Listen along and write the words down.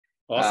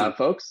Awesome.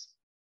 Folks,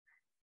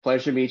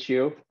 pleasure to meet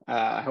you.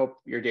 I hope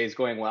your day is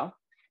going well.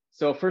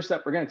 So first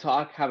up, we're going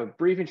to have a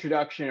brief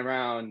introduction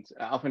around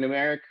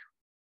alphanumeric,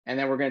 and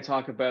then we're going to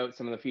talk about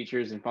some of the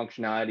features and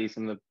functionality,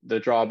 some of the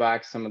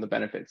drawbacks, some of the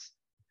benefits.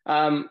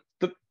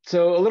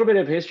 So a little bit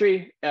of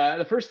history.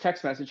 The first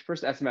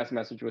SMS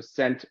message was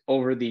sent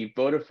over the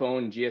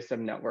Vodafone GSM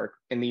network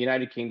in the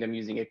United Kingdom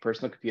using a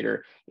personal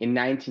computer in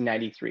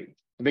 1993,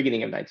 the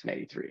beginning of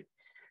 1993.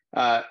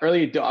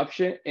 Early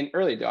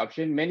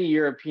adoption, many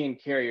European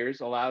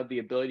carriers allowed the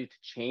ability to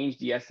change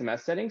the SMS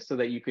settings so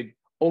that you could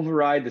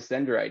override the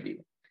sender ID.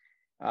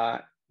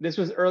 This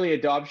was early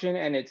adoption,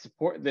 and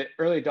the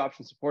early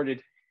adoption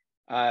supported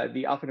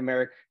the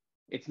alphanumeric.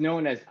 It's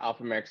known as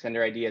alphanumeric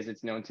sender ID as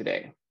it's known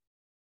today.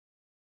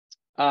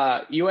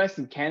 US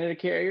and Canada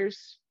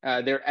carriers,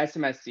 they're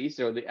SMSC,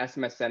 so the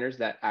SMS centers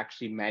that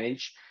actually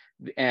manage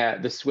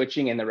the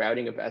switching and the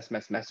routing of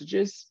SMS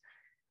messages.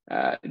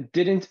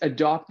 Didn't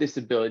adopt this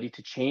ability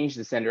to change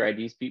the sender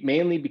IDs,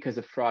 mainly because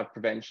of fraud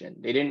prevention.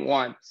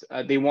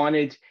 They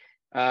wanted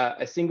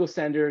a single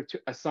sender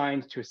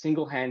assigned to a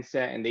single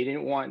handset, and they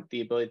didn't want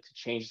the ability to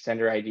change the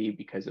sender ID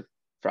because of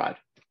fraud.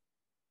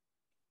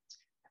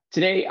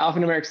 Today,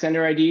 alphanumeric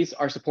sender IDs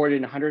are supported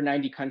in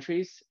 190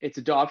 countries. Its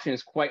adoption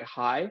is quite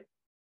high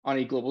on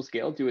a global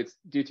scale due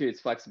to its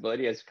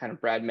flexibility, as kind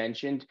of Brad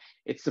mentioned.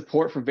 Its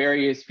support for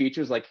various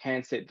features like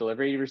handset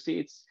delivery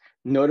receipts,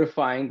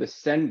 notifying the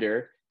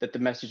sender that the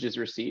message is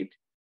received.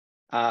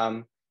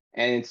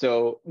 And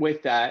so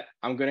with that,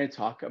 I'm going to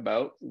talk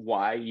about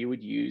why you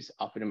would use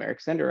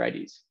alphanumeric sender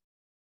IDs.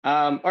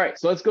 All right,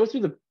 so let's go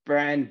through the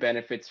brand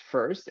benefits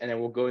first, and then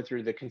we'll go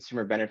through the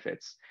consumer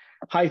benefits.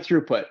 High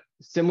throughput.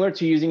 Similar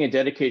to using a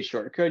dedicated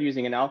shortcode,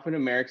 using an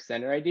alphanumeric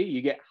sender ID,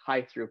 you get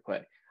high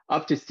throughput,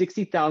 up to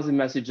 60,000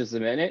 messages a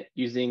minute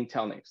using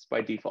Telnyx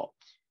by default.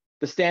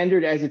 The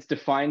standard as it's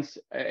defined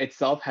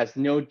itself has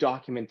no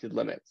documented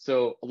limit.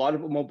 So a lot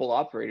of mobile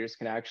operators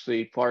can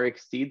actually far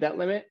exceed that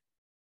limit.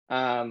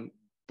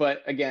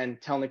 But again,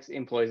 Telnyx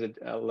employs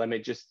a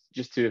limit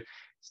just to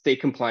stay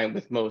compliant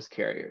with most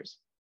carriers.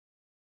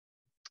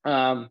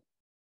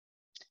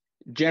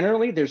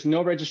 Generally, there's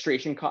no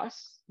registration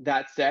costs.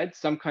 That said,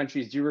 some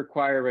countries do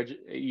require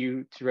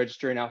you to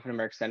register an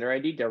alphanumeric sender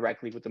ID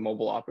directly with the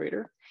mobile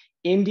operator.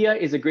 India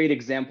is a great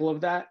example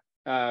of that.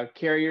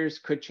 Carriers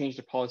could change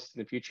the policy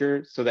in the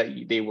future so that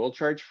they will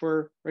charge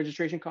for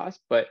registration costs,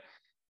 but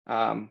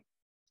for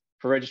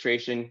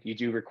registration, you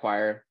do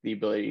require the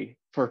ability,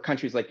 for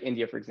countries like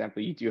India, for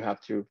example, you do have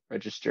to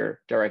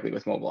register directly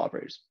with mobile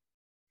operators.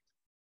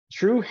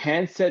 True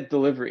handset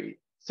delivery.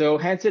 So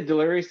handset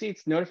delivery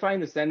receipts,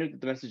 notifying the sender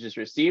that the message is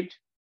received.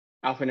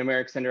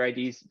 Alphanumeric sender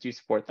IDs do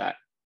support that.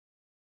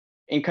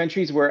 In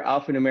countries where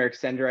alphanumeric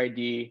sender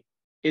ID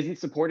isn't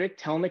supported,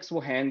 Telnyx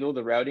will handle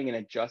the routing and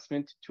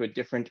adjustment to a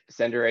different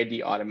sender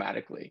ID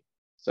automatically.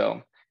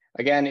 So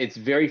again, it's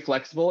very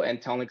flexible, and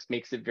Telnyx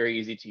makes it very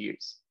easy to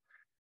use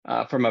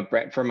from a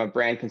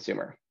brand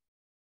consumer.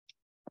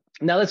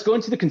 Now let's go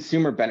into the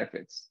consumer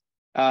benefits.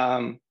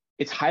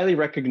 It's highly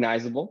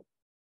recognizable.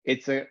 You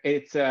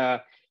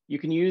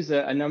can use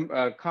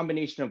a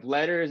combination of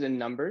letters and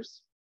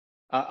numbers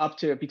up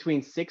to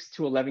between 6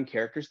 to 11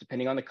 characters,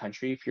 depending on the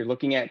country. If you're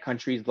looking at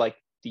countries like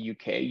the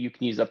UK, you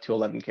can use up to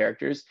 11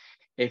 characters.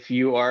 If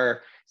you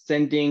are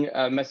sending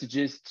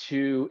messages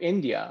to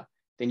India,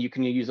 then you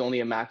can use only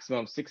a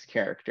maximum of 6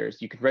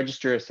 characters. You can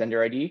register a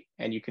sender ID,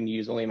 and you can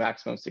use only a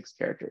maximum of 6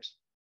 characters.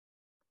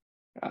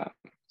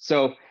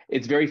 So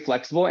it's very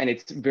flexible, and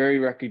it's very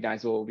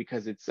recognizable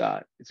because it's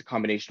a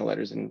combination of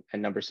letters and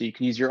numbers. So you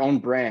can use your own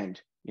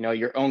brand,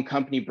 your own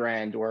company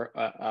brand, or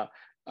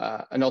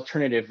an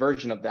alternative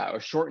version of that, or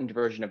shortened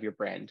version of your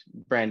brand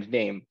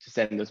name to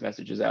send those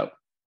messages out.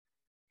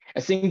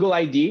 A single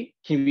ID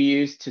can be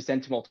used to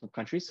send to multiple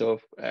countries.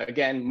 So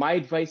again, my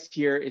advice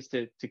here is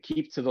to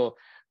keep to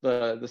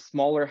the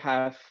smaller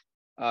half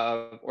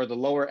or the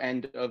lower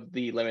end of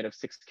the limit of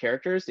 6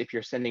 characters if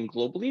you're sending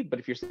globally. But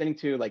if you're sending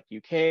to like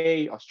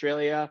UK,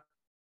 Australia,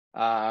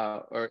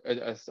 or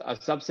a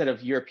subset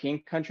of European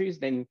countries,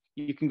 then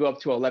you can go up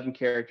to 11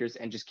 characters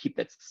and just keep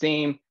that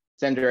same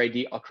sender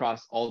ID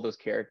across all those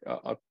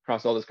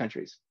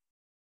countries.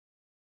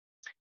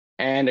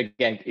 And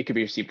again, it could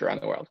be received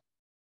around the world.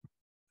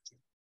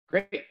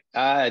 Great.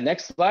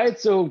 Next slide.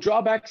 So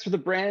drawbacks for the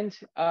brand.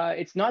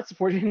 It's not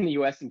supported in the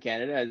US and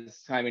Canada, as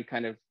Simon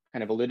kind of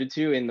alluded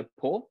to in the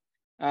poll.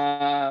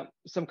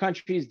 Some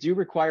countries do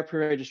require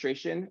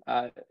pre-registration.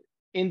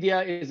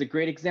 India is a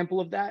great example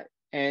of that.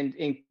 And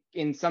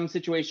in some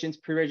situations,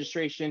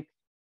 pre-registration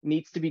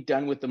needs to be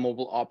done with the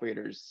mobile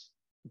operators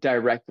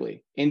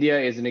directly.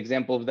 India is an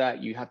example of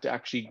that. You have to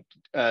actually,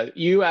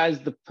 you as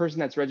the person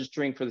that's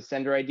registering for the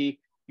sender ID,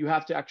 you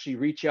have to actually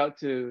reach out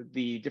to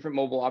the different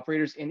mobile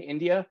operators in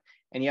India,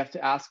 and you have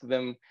to ask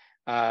them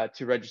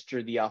to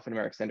register the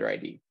alphanumeric sender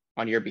ID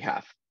on your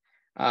behalf.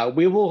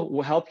 We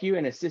will help you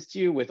and assist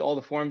you with all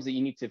the forms that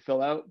you need to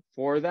fill out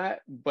for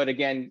that. But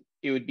again,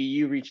 it would be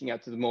you reaching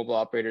out to the mobile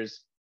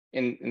operators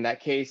in that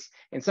case.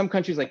 In some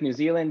countries like New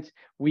Zealand,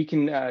 we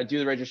can do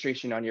the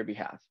registration on your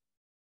behalf.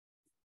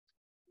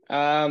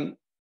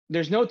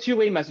 There's no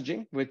two-way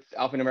messaging with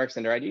alphanumeric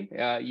sender ID.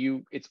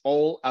 It's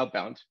all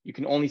outbound. You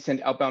can only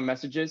send outbound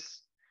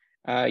messages.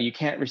 You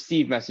can't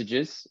receive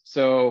messages.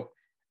 So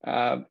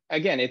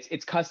again,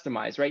 it's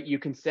customized, right? You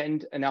can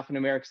send an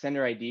alphanumeric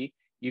sender ID.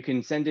 You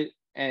can send it,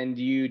 and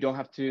you don't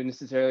have to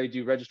necessarily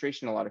do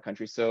registration in a lot of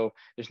countries. So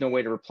there's no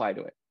way to reply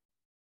to it.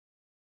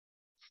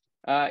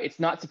 It's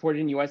not supported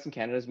in US and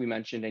Canada, as we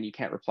mentioned, and you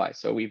can't reply.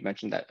 So we've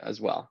mentioned that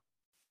as well.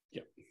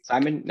 Yep.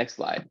 Simon, next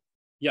slide.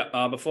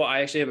 Yeah, before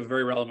I actually have a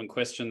very relevant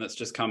question that's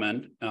just come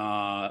in.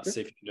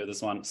 See if you can do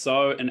this one.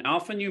 So an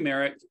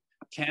alphanumeric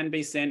can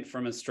be sent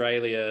from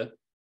Australia.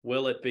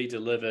 Will it be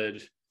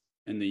delivered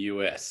in the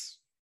US?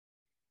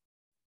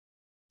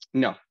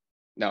 No,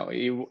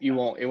 you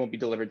won't. It won't be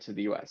delivered to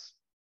the US.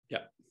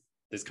 Yeah.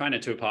 There's kind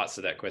of two parts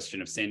to that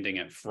question of sending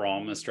it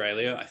from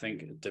Australia. I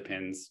think it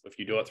depends. If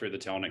you do it through the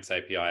Telnyx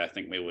API, I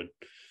think we would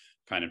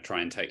kind of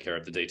try and take care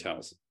of the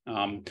details.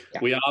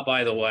 We are,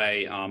 by the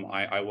way,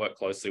 I work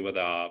closely with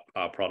our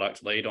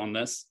product lead on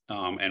this,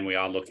 and we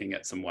are looking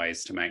at some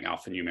ways to make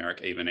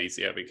alphanumeric even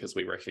easier, because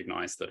we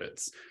recognize that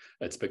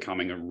it's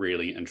becoming a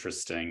really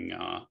interesting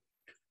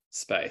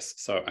space.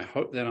 So I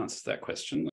hope that answers that question.